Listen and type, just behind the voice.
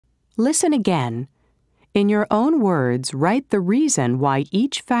Listen again. In your own words, write the reason why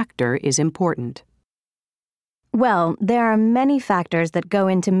each factor is important. Well, there are many factors that go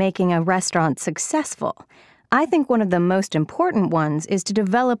into making a restaurant successful. I think one of the most important ones is to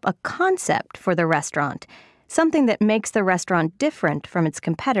develop a concept for the restaurant, something that makes the restaurant different from its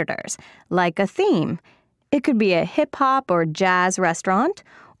competitors, like a theme. It could be a hip-hop or jazz restaurant,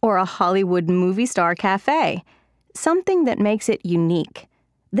 or a Hollywood movie star cafe. Something that makes it unique.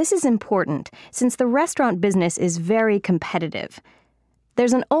 This is important since the restaurant business is very competitive.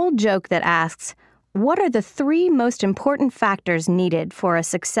 There's an old joke that asks, what are the 3 most important factors needed for a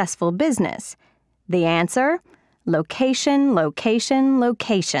successful business? The answer? Location, location,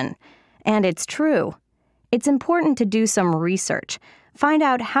 location. And it's true. It's important to do some research. Find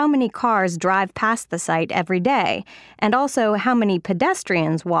out how many cars drive past the site every day, and also how many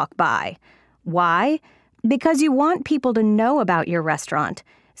pedestrians walk by. Why? Because you want people to know about your restaurant,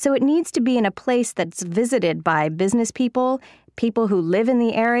 so it needs to be in a place that's visited by business people, people who live in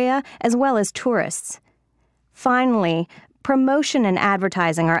the area, as well as tourists. Finally, promotion and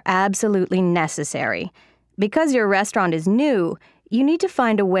advertising are absolutely necessary. Because your restaurant is new, you need to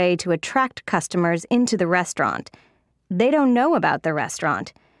find a way to attract customers into the restaurant. They don't know about the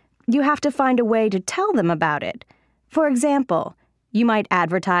restaurant. You have to find a way to tell them about it. For example, you might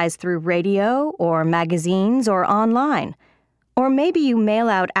advertise through radio or magazines or online. Or maybe you mail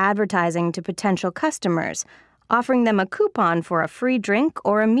out advertising to potential customers, offering them a coupon for a free drink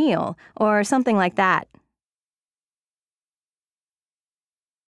or a meal or something like that.